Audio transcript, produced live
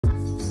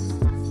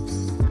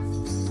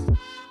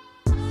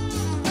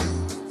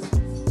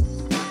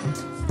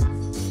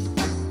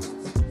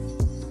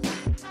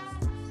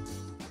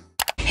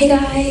Hey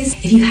guys,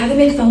 if you haven't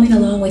been following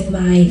along with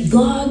my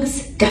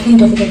vlogs, definitely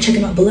don't forget to check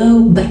them out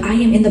below. But I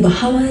am in the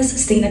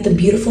Bahamas, staying at the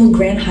beautiful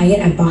Grand Hyatt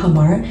at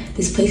Bahamar.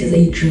 This place is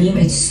a dream.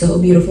 It's so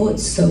beautiful.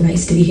 It's so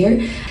nice to be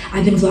here.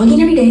 I've been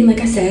vlogging every day,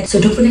 like I said, so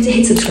don't forget to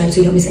hit subscribe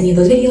so you don't miss any of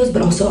those videos,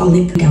 but also I'll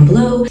link them down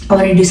below. I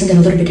wanted to do something a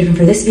little bit different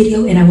for this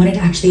video, and I wanted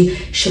to actually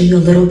show you a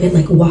little bit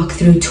like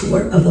walkthrough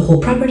tour of the whole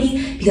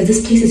property, because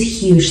this place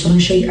is huge. So I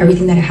want to show you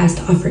everything that it has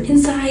to offer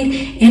inside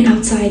and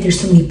outside. There's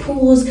so many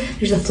pools.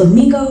 There's a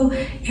flamingo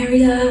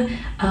area.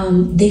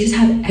 They just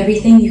have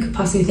everything you could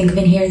possibly think of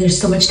in here. There's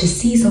so much to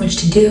see, so much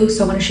to do.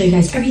 So I want to show you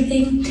guys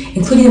everything,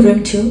 including the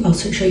room too. I'll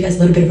show you guys a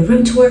little bit of a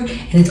room tour,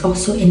 and it's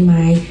also in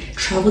my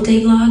travel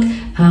day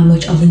vlog,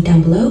 which I'll link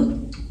down below.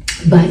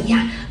 But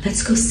yeah,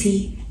 let's go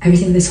see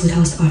everything this hotel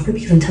has to offer,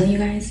 because I'm telling you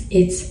guys,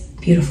 it's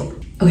beautiful.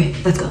 Okay,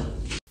 let's go.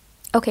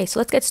 Okay, so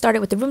let's get started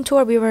with the room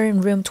tour. We were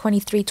in room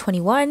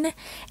 2321,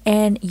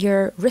 and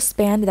your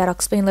wristband, that I'll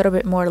explain a little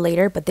bit more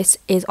later, but this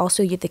is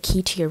also the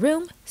key to your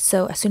room.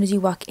 So as soon as you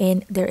walk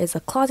in, there is a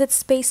closet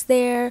space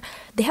there.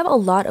 They have a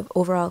lot of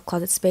overall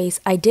closet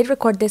space. I did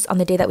record this on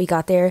the day that we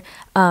got there,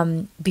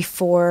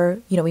 before,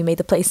 we made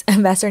the place a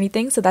mess or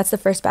anything. So that's the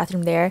first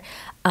bathroom there.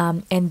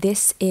 And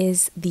this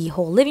is the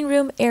whole living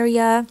room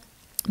area.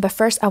 But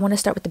first, I want to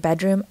start with the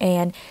bedroom.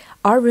 And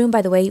our room,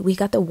 by the way, we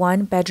got the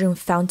 1-bedroom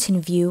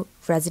fountain view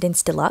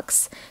residence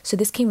deluxe. So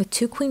this came with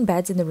 2 queen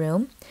beds in the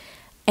room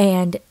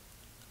and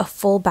a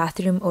full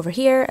bathroom over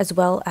here, as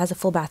well as a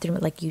full bathroom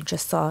like you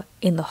just saw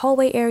in the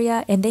hallway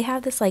area. And they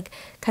have this looks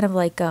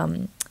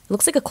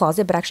like a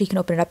closet, but actually you can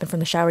open it up, and from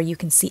the shower you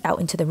can see out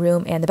into the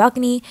room and the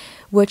balcony,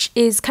 which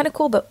is kind of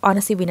cool, but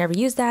honestly we never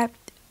use that.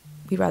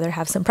 We'd rather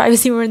have some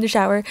privacy when we're in the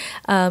shower.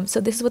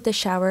 So this is what the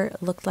shower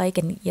looked like,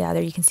 and yeah,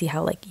 there you can see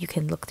how you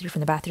can look through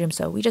from the bathroom.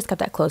 So we just kept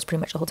that closed pretty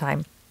much the whole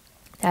time.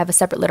 They have a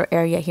separate little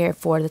area here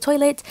for the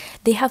toilet.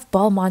 They have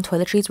Balmain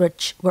toiletries,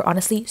 which were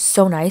honestly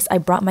so nice. I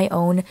brought my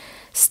own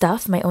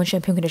stuff, my own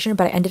shampoo and conditioner,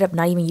 but I ended up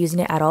not even using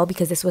it at all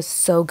because this was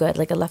so good.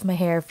 It left my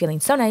hair feeling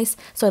so nice,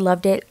 so I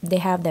loved it. They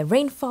have the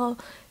rainfall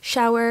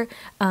shower,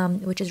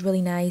 which is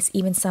really nice.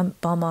 Even some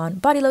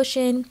Balmain body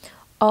lotion,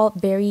 all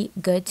very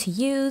good to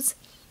use.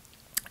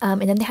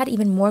 And then they had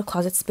even more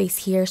closet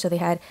space here. So they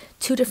had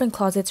 2 different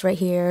closets right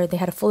here. They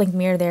had a full-length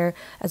mirror there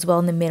as well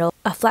in the middle.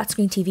 A flat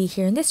screen TV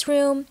here in this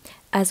room,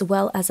 as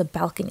well as a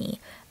balcony.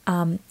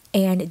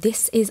 And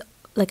this is,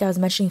 like I was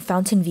mentioning,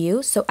 fountain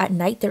view. So at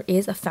night, there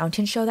is a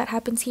fountain show that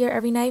happens here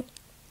every night.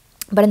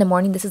 But in the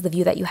morning, this is the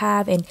view that you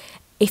have. And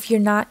if you're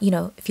not,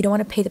 if you don't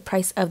want to pay the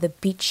price of the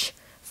beach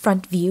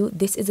front view,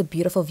 this is a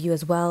beautiful view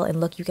as well. And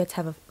look, you get to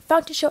have a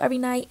fountain show every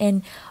night.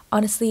 And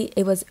honestly,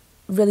 it was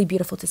really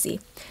beautiful to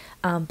see.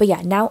 But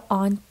yeah, now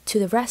on to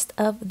the rest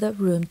of the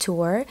room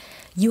tour.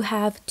 You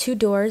have 2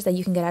 doors that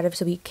you can get out of.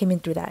 So we came in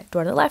through that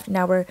door on the left.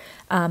 Now we're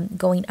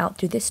going out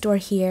through this door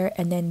here.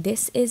 And then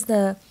this is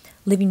the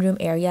living room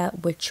area,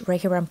 which right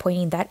here where I'm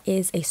pointing, that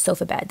is a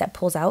sofa bed that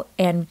pulls out.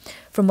 And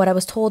from what I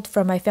was told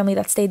from my family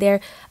that stayed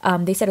there,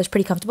 they said it was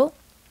pretty comfortable.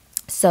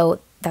 So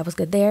that was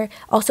good there.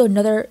 Also,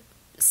 another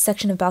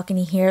section of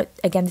balcony here.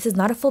 Again, this is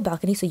not a full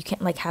balcony, so you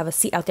can't have a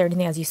seat out there or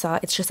anything. As you saw,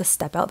 it's just a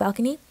step out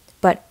balcony.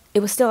 But it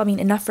was still,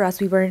 enough for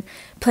us. We weren't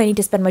planning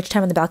to spend much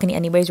time on the balcony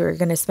anyways. We were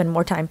going to spend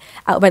more time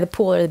out by the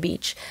pool or the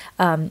beach.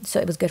 So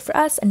it was good for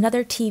us.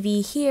 Another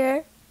TV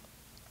here.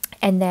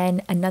 And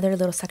then another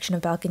little section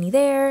of balcony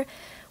there.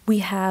 We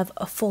have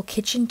a full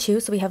kitchen too.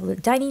 So we have a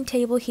dining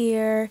table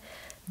here.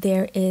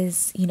 There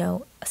is,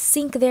 a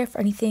sink there for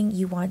anything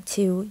you want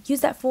to use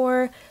that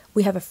for.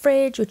 We have a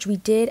fridge, which we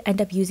did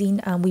end up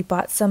using. We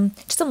bought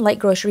just some light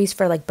groceries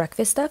for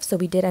breakfast stuff. So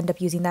we did end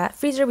up using that.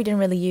 Freezer we didn't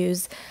really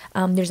use.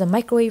 There's a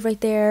microwave right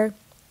there.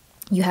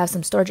 You have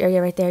some storage area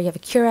right there. You have a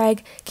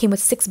Keurig. Came with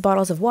 6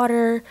 bottles of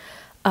water,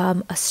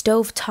 a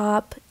stove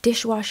top,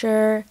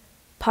 dishwasher,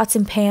 pots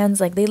and pans.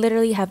 They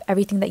literally have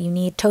everything that you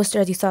need. Toaster,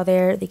 as you saw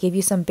there. They gave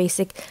you some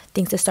basic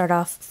things to start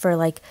off for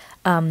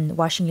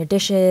washing your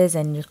dishes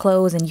and your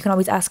clothes, and you can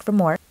always ask for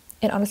more.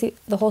 And honestly,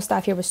 the whole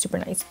staff here was super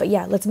nice. But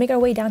yeah, let's make our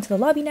way down to the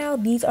lobby now.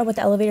 These are what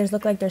the elevators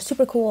look like. They're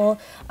super cool.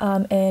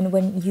 And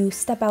when you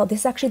step out,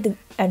 this is actually the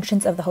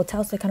entrance of the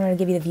hotel. So I kind of want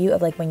to give you the view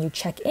of when you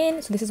check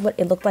in. So this is what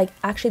it looked like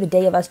actually the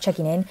day of us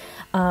checking in.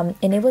 And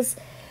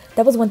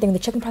that was one thing. The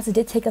check-in process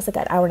did take us an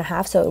hour and a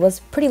half. So it was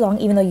pretty long,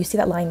 even though you see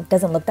that line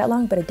doesn't look that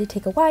long, but it did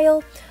take a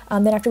while.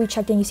 Then after we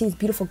checked in, you see these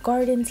beautiful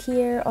gardens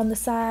here on the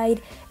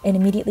side. And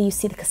immediately you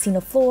see the casino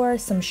floor,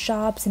 some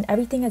shops, and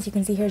everything, as you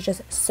can see here, is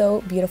just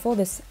so beautiful.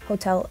 This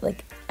hotel,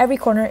 every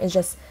corner is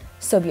just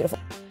so beautiful.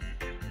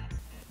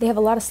 They have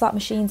a lot of slot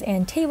machines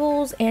and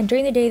tables. And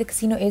during the day, the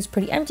casino is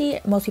pretty empty.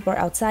 Most people are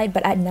outside.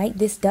 But at night,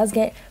 this does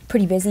get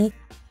pretty busy.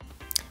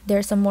 There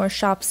are some more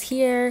shops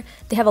here.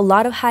 They have a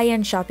lot of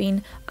high-end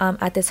shopping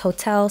at this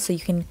hotel, so you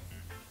can,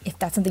 if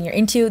that's something you're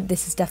into,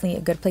 this is definitely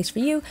a good place for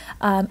you.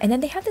 And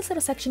then they have this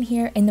little section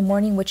here in the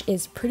morning, which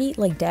is pretty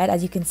dead,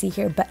 as you can see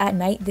here. But at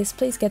night, this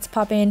place gets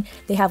poppin'.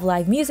 They have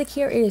live music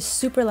here. It is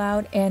super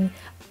loud and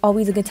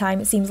always a good time.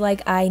 It seems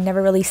like I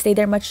never really stayed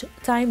there much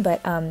time,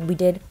 but we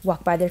did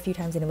walk by there a few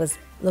times, and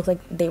looked like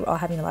they were all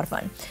having a lot of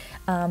fun.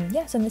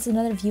 Yeah, so this is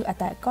another view at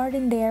that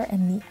garden there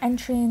and the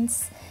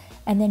entrance.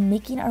 And then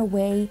making our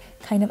way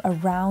kind of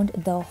around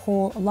the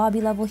whole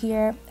lobby level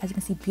here. As you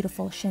can see,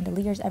 beautiful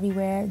chandeliers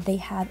everywhere. They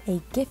have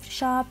a gift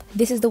shop.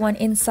 This is the one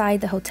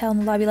inside the hotel in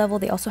the lobby level.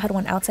 They also had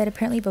one outside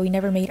apparently, but we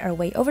never made our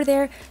way over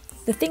there.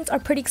 The things are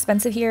pretty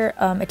expensive here.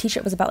 A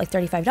t-shirt was about like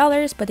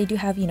 $35, but they do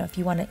have, you know, if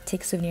you want to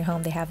take a souvenir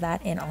home, they have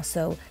that, and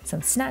also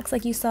some snacks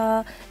like you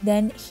saw.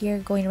 Then here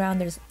going around,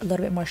 there's a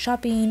little bit more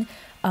shopping.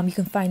 You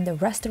can find the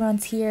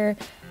restaurants here.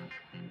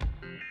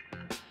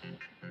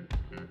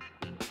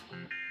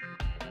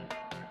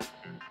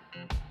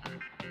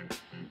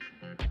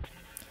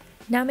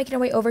 Now making our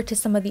way over to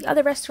some of the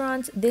other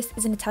restaurants. This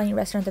is an Italian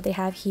restaurant that they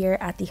have here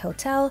at the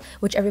hotel,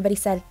 which everybody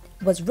said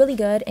was really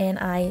good, and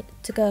I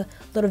took a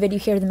little video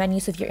here of the menu,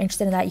 so if you're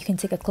interested in that, you can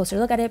take a closer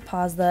look at it,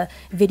 pause the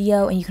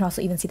video, and you can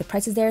also even see the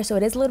prices there. So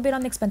it is a little bit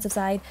on the expensive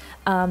side.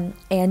 And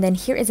then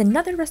here is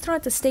another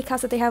restaurant, it's a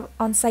steakhouse that they have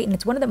on site, and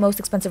it's one of the most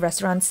expensive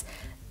restaurants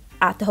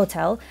at the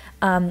hotel.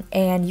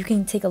 And you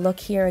can take a look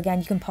here. Again,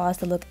 you can pause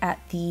to look at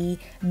the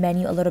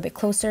menu a little bit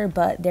closer,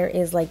 but there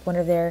is like one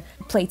of their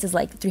plates is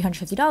like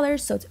 $350,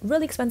 so it's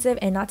really expensive.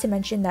 And not to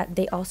mention that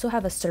they also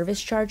have a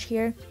service charge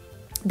here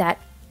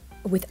that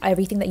with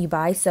everything that you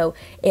buy, so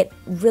it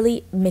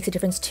really makes a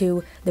difference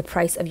to the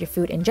price of your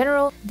food in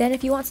general. Then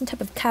if you want some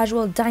type of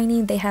casual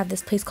dining, they have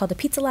this place called the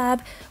Pizza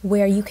Lab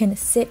where you can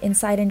sit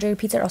inside and enjoy your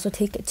pizza, or also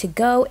take it to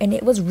go, and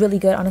it was really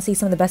good. Honestly,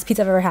 some of the best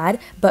pizza I've ever had,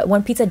 but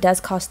one pizza does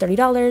cost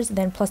 $30,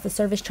 then plus the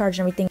service charge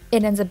and everything,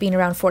 it ends up being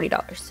around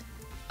 $40.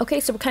 Okay,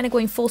 so we're kind of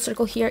going full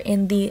circle here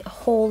in the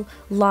whole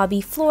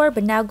lobby floor,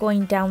 but now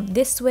going down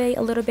this way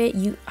a little bit,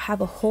 you have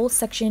a whole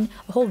section,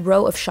 a whole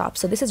row of shops.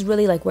 So this is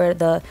really like where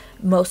the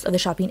most of the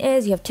shopping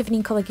is. You have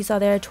Tiffany & Co, like you saw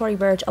there, Tory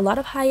Burch, a lot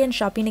of high-end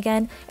shopping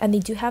again, and they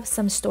do have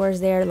some stores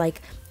there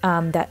like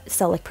that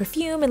sell like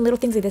perfume and little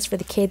things like this for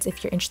the kids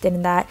if you're interested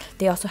in that.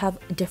 They also have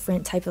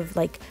different type of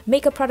like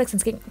makeup products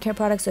and skincare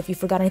products, so if you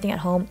forgot anything at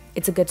home,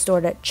 it's a good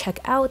store to check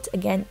out.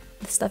 Again,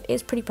 the stuff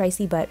is pretty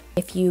pricey, but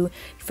if you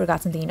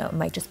forgot something, you know, it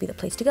might just be the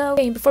place to go.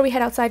 Okay, before we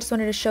head outside, just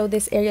wanted to show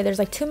this area. There's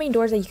like two main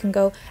doors that you can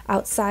go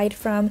outside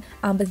from,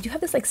 but they do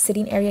have this like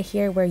sitting area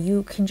here where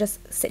you can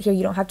just sit here.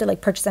 You don't have to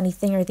like purchase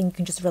anything or anything. You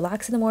can just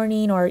relax in the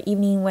morning or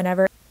evening,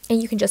 whenever,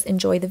 and you can just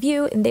enjoy the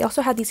view. And they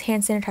also have these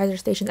hand sanitizer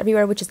stations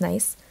everywhere, which is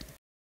nice.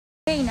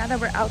 Okay, now that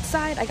we're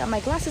outside, I got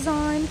my glasses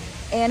on,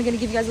 and I'm gonna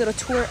give you guys a little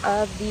tour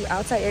of the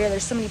outside area.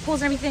 There's so many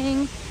pools and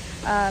everything.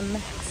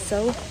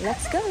 So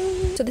let's go.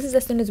 So this is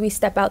as soon as we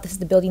step out. This is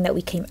the building that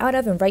we came out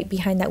of, and right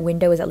behind that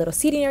window is that little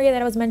seating area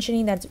that I was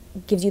mentioning that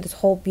gives you this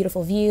whole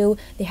beautiful view.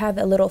 They have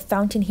a little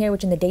fountain here,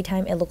 which in the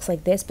daytime it looks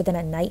like this, but then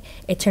at night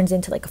it turns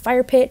into like a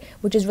fire pit,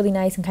 which is really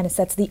nice and kind of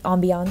sets the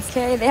ambiance.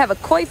 Okay, they have a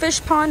koi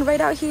fish pond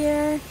right out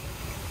here.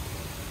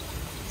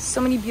 So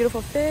many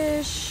beautiful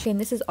fish. Okay, and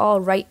this is all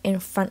right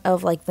in front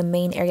of like the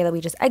main area that we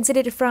just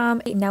exited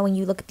from. Now when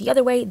you look the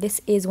other way,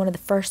 this is one of the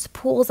first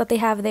pools that they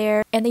have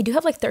there, and they do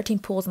have like 13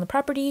 pools on the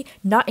property,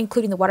 not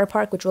including the water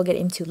park, which we'll get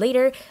into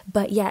later.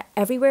 But yeah,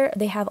 everywhere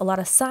they have a lot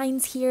of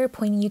signs here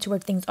pointing you to where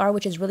things are,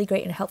 which is really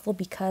great and helpful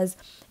because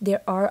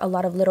there are a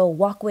lot of little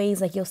walkways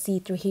like you'll see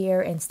through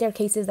here and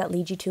staircases that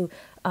lead you to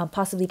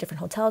possibly different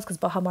hotels, because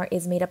Bahamar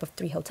is made up of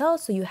 3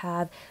 hotels. So you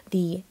have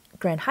the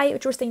Grand Hyatt,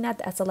 which we're staying at,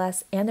 the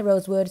SLS, and the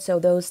Rosewood, so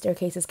those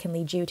staircases can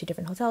lead you to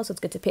different hotels, so it's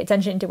good to pay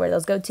attention to where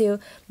those go to.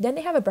 Then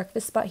they have a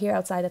breakfast spot here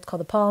outside that's called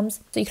the Palms,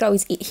 so you can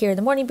always eat here in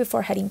the morning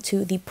before heading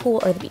to the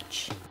pool or the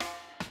beach.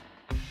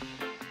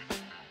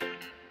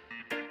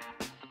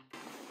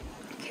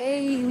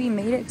 Okay, we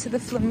made it to the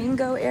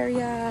flamingo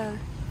area.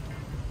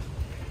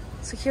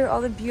 So here are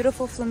all the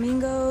beautiful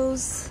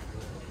flamingos.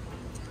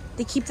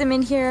 They keep them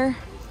in here,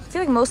 I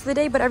feel like most of the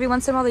day, but every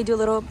once in a while they do a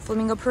little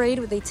flamingo parade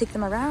where they take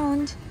them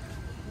around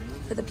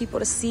for the people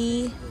to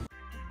see.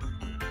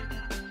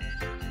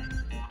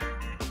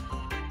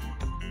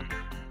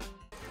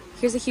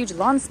 Here's a huge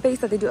lawn space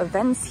that they do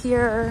events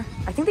here.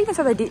 I think they even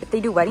said that if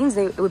they do weddings,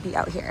 it would be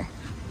out here.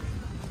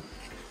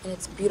 And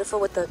it's beautiful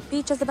with the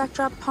beach as the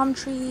backdrop, palm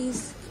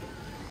trees.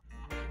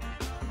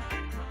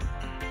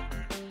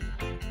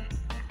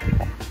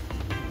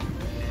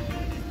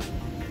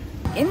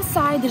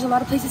 Inside, there's a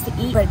lot of places to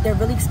eat, but they're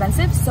really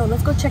expensive. So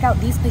let's go check out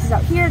these places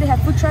out here. They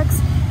have food trucks,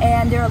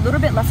 and they're a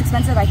little bit less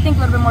expensive. I think a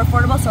little bit more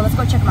affordable, so let's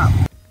go check them out.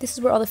 This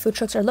is where all the food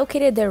trucks are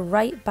located. They're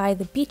right by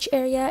the beach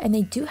area, and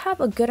they do have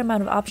a good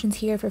amount of options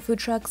here for food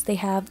trucks. They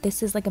have,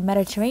 this is like a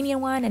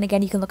Mediterranean one, and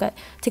again, you can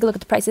take a look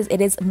at the prices.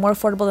 It is more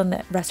affordable than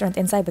the restaurant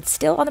inside, but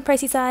still on the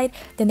pricey side.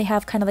 Then they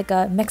have kind of like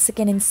a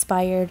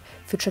Mexican-inspired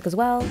food truck as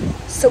well.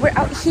 So we're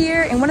out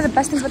here, and one of the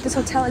best things about this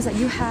hotel is that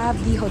you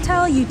have the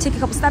hotel, you take a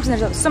couple steps, and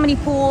there's so many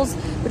pools,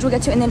 which we'll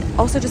get to, and then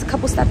also just a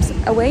couple steps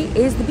away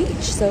is the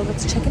beach. So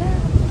let's check it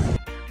out.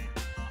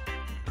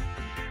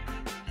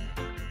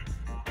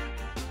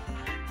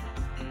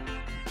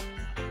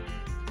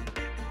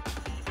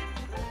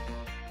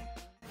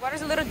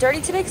 Water's a little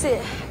dirty today because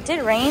it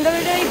did rain the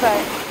other day,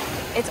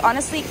 but it's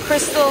honestly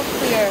crystal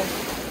clear,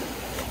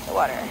 the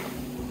water.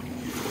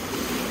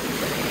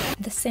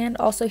 The sand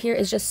also here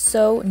is just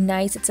so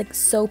nice. It's like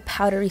so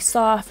powdery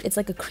soft. It's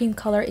like a cream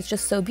color. It's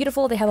just so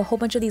beautiful. They have a whole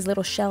bunch of these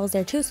little shells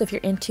there too. So if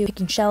you're into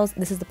picking shells,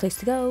 this is the place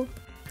to go.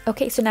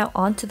 Okay, so now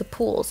on to the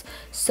pools.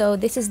 So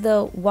this is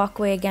the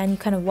walkway again. You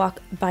kind of walk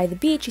by the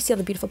beach. You see all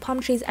the beautiful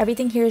palm trees.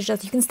 Everything here is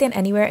just, you can stand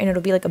anywhere and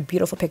it'll be like a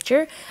beautiful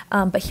picture.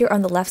 But here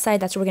on the left side,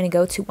 that's where we're going to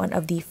go to one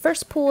of the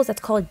first pools.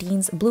 That's called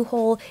Dean's Blue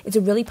Hole. It's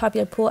a really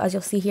popular pool, as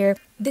you'll see here.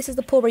 This is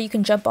the pool where you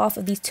can jump off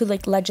of these two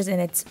like ledges,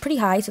 and it's pretty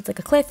high, so it's like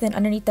a cliff. And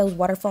underneath those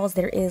waterfalls,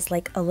 there is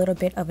like a little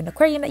bit of an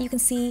aquarium that you can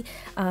see.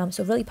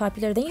 So really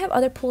popular. Then you have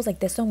other pools like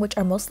this one, which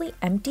are mostly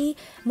empty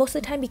most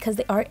of the time because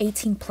they are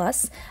 18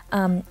 plus.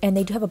 And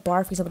they do have a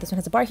bar. For example, this one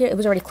has a bar here. It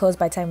was already closed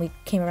by the time we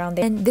came around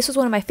there. And this was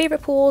one of my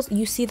favorite pools.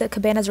 You see the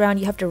cabanas around.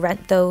 You have to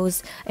rent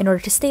those in order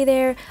to stay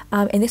there.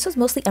 And this was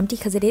mostly empty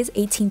because it is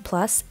 18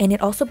 plus, and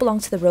it also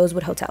belongs to the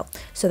Rosewood Hotel.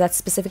 So that's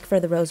specific for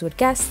the Rosewood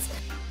guests.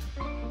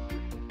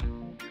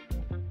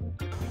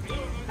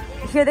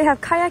 Here they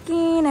have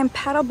kayaking and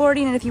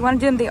paddleboarding, and if you want to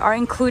do them, they are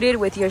included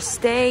with your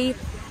stay.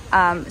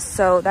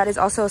 So that is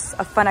also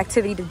a fun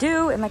activity to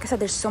do. And like I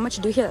said, there's so much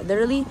to do here that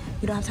literally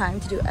you don't have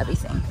time to do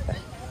everything. But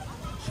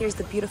here's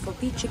the beautiful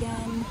beach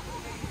again.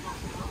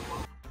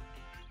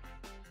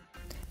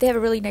 They have a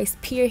really nice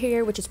pier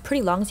here, which is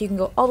pretty long, so you can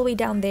go all the way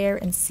down there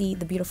and see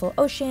the beautiful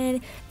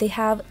ocean. They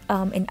have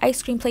an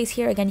ice cream place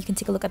here. Again, you can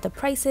take a look at the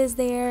prices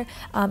there.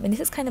 And this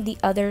is kind of the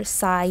other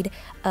side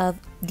of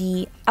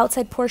the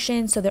outside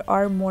portion, so there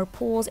are more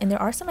pools and there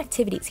are some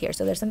activities here.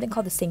 So there's something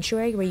called the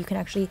sanctuary where you can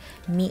actually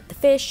meet the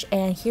fish.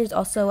 And here's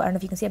also, I don't know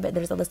if you can see it, but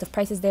there's a list of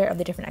prices there of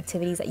the different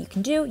activities that you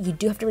can do. You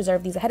do have to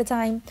reserve these ahead of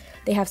time.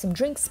 They have some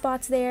drink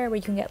spots there where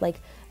you can get like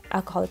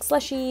alcoholic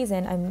slushies,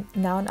 and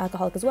I'm now an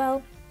alcoholic as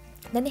well.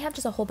 Then they have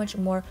just a whole bunch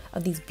more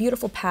of these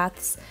beautiful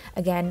paths,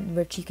 again,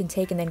 which you can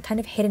take, and then kind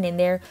of hidden in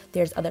there,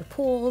 there's other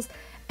pools.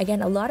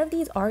 Again, a lot of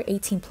these are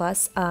 18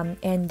 plus,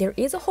 and there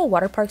is a whole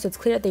water park, so it's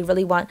clear that they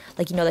really want,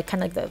 like, you know, like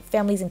kind of like the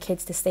families and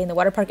kids to stay in the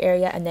water park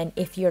area. And then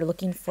if you're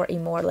looking for a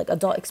more like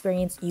adult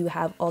experience, you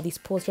have all these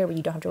pools here where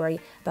you don't have to worry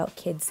about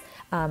kids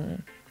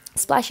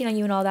splashing on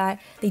you and all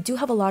that. They do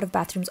have a lot of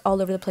bathrooms all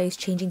over the place,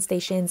 changing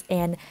stations,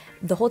 and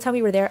the whole time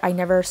we were there, I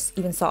never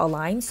even saw a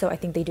line. So I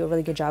think they do a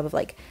really good job of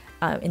like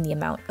in the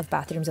amount of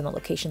bathrooms and the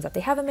locations that they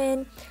have them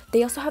in.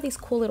 They also have these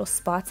cool little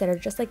spots that are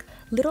just like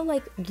little,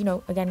 like, you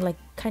know, again, like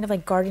kind of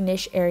like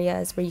gardenish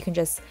areas where you can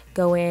just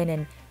go in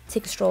and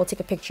take a stroll, take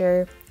a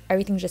picture.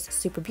 Everything's just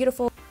super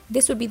beautiful.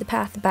 This would be the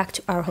path back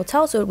to our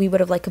hotel, so we would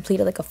have like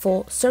completed like a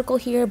full circle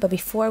here. But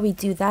before we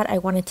do that, I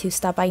wanted to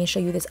stop by and show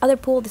you this other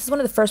pool. This is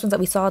one of the first ones that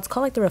we saw. It's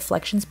called like the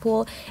Reflections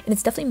pool, and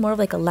it's definitely more of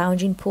like a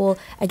lounging pool.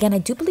 Again, I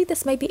do believe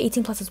this might be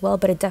 18 plus as well,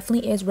 but it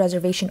definitely is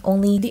reservation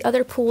only. The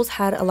other pools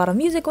had a lot of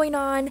music going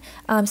on,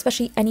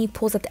 especially any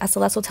pools at the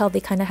SLS hotel.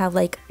 They kind of have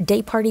like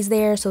day parties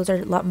there, so those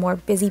are a lot more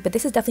busy. But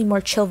this is definitely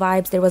more chill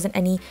vibes. There wasn't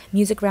any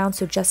music around,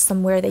 so just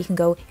somewhere that you can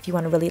go if you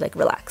want to really like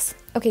relax.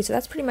 Okay, so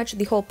that's pretty much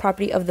the whole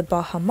property of the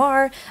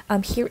Bahamar.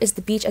 Here is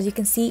the beach. As you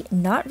can see,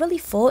 not really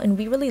full, and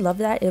we really love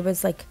that. It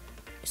was like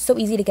so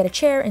easy to get a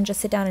chair and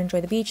just sit down and enjoy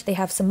the beach. They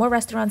have some more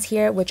restaurants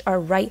here, which are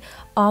right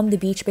on the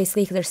beach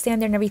basically, because there's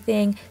sand there and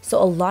everything.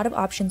 So a lot of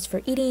options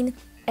for eating.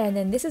 And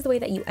then this is the way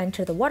that you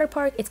enter the water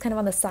park. It's kind of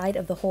on the side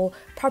of the whole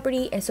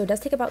property, and so it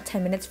does take about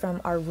 10 minutes from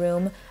our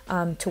room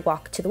to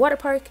walk to the water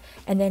park.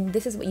 And then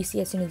this is what you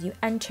see as soon as you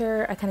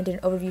enter. I kind of did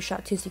an overview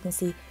shot too, so you can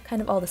see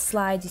kind of all the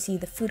slides. You see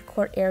the food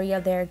court area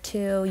there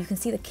too. You can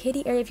see the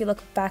kiddie area if you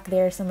look back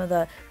there, some of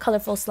the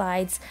colorful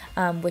slides,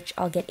 which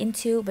I'll get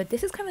into. But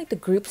this is kind of like the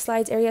group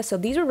slides area, so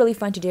these are really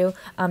fun to do.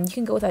 You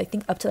can go with, I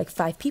think, up to like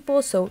 5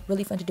 people, so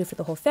really fun to do for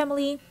the whole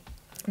family.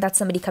 That's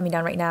somebody coming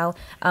down right now.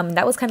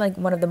 That was kind of like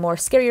one of the more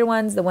scarier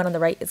ones. The one on the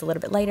right is a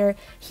little bit lighter.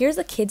 Here's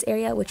a kids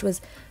area, which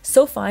was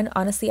so fun.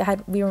 Honestly,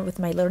 we were with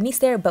my little niece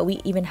there, but we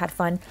even had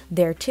fun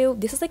there too.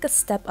 This is like a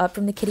step up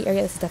from the kiddie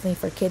area. This is definitely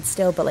for kids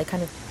still, but like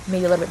kind of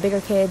maybe a little bit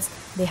bigger kids.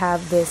 They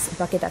have this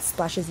bucket that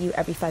splashes you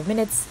every 5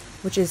 minutes,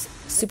 which is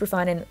super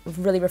fun and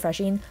really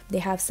refreshing. They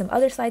have some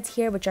other slides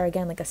here, which are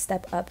again like a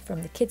step up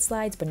from the kids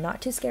slides, but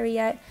not too scary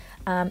yet.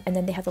 And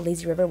then they have the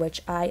lazy river,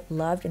 which I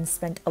loved and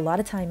spent a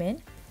lot of time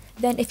in.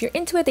 Then if you're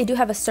into it, they do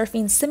have a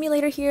surfing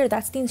simulator here.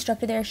 That's the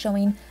instructor there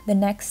showing the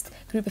next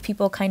group of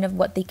people kind of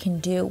what they can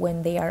do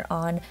when they are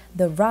on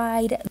the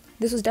ride.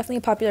 This was definitely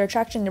a popular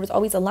attraction. There was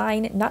always a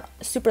line, not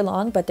super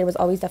long, but there was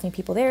always definitely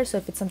people there. So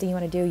if it's something you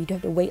want to do, you do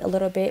have to wait a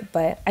little bit,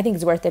 but I think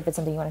it's worth it if it's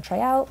something you want to try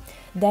out.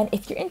 Then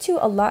if you're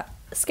into a lot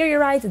scarier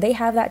rides, they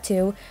have that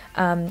too,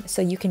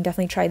 so you can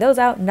definitely try those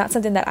out. Not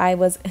something that I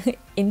was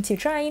into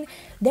trying.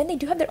 Then they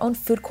do have their own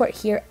food court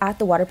here at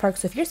the water park,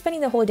 so if you're spending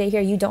the whole day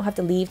here, you don't have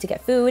to leave to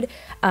get food.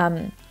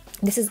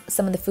 This is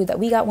some of the food that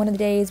we got one of the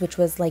days, which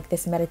was like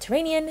this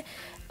Mediterranean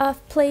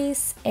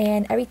place,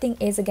 and everything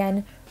is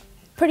again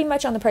pretty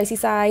much on the pricey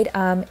side,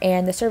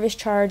 and the service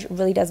charge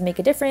really does make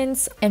a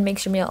difference and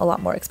makes your meal a lot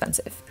more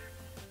expensive.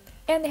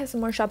 And they have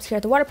some more shops here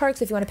at the water park,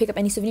 so if you want to pick up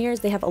any souvenirs,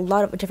 they have a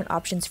lot of different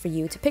options for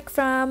you to pick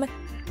from.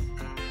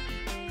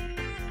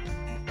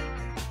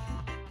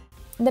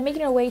 And then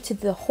making our way to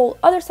the whole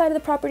other side of the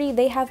property,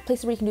 they have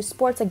places where you can do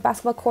sports like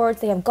basketball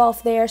courts, they have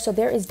golf there, so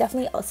there is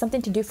definitely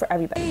something to do for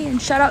everybody.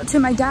 And shout out to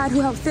my dad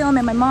who helped film,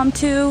 and my mom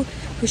too,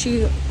 who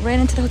she ran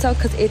into the hotel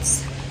because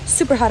it's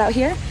super hot out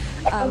here.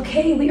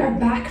 Okay, we are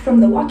back from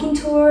the walking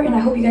tour, and I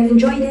hope you guys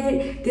enjoyed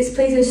it. This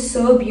place is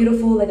so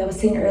beautiful, like I was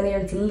saying earlier,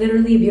 it's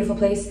literally a beautiful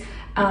place.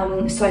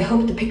 So I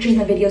hope the pictures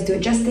and the videos do it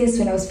justice.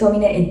 When I was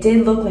filming it, it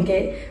did look like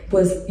it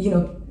was, you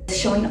know,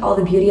 showing all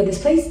the beauty of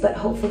this place, but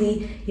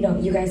hopefully, you know,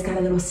 you guys got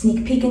a little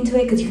sneak peek into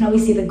it, because you can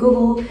always see the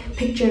Google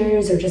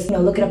pictures or just, you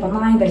know, look it up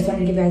online, but I just wanted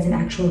to give you guys an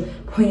actual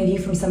point of view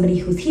from somebody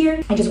who's here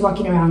and just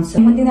walking around.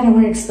 So one thing that I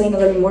want to explain a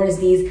little bit more is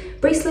these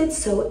bracelets.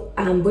 So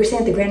we're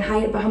staying at the Grand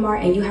Hyatt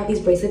Bahamar, and you have these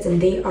bracelets, and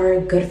they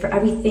are good for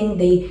everything.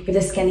 You have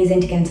to scan these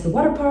in to get into the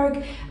water park.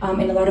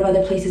 In a lot of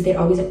other places, they're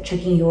always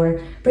checking your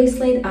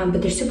bracelet,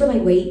 but they're super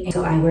lightweight, and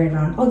so I wear it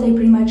around all day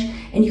pretty much.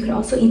 And you can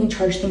also even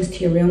charge things to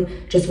your room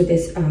just with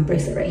this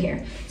bracelet right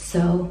here.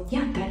 So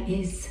yeah, that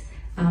is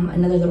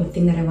another little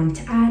thing that I wanted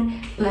to add.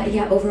 But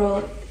yeah,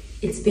 overall,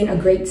 it's been a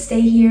great stay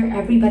here.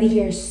 Everybody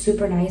here is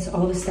super nice.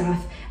 All the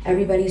staff,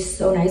 everybody's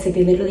so nice. Like,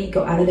 they literally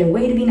go out of their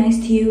way to be nice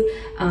to you.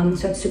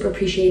 So it's super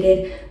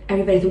appreciated.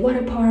 Everybody at the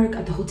water park,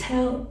 at the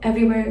hotel,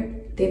 everywhere,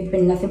 they've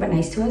been nothing but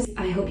nice to us.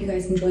 I hope you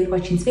guys enjoyed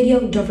watching this video.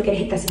 Don't forget to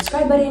hit that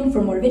subscribe button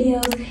for more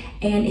videos.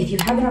 And if you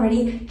haven't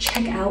already,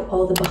 check out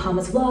all the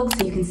Bahamas vlogs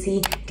so you can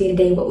see day to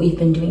day what we've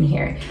been doing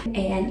here.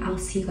 And I'll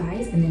see you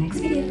guys in the next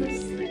video.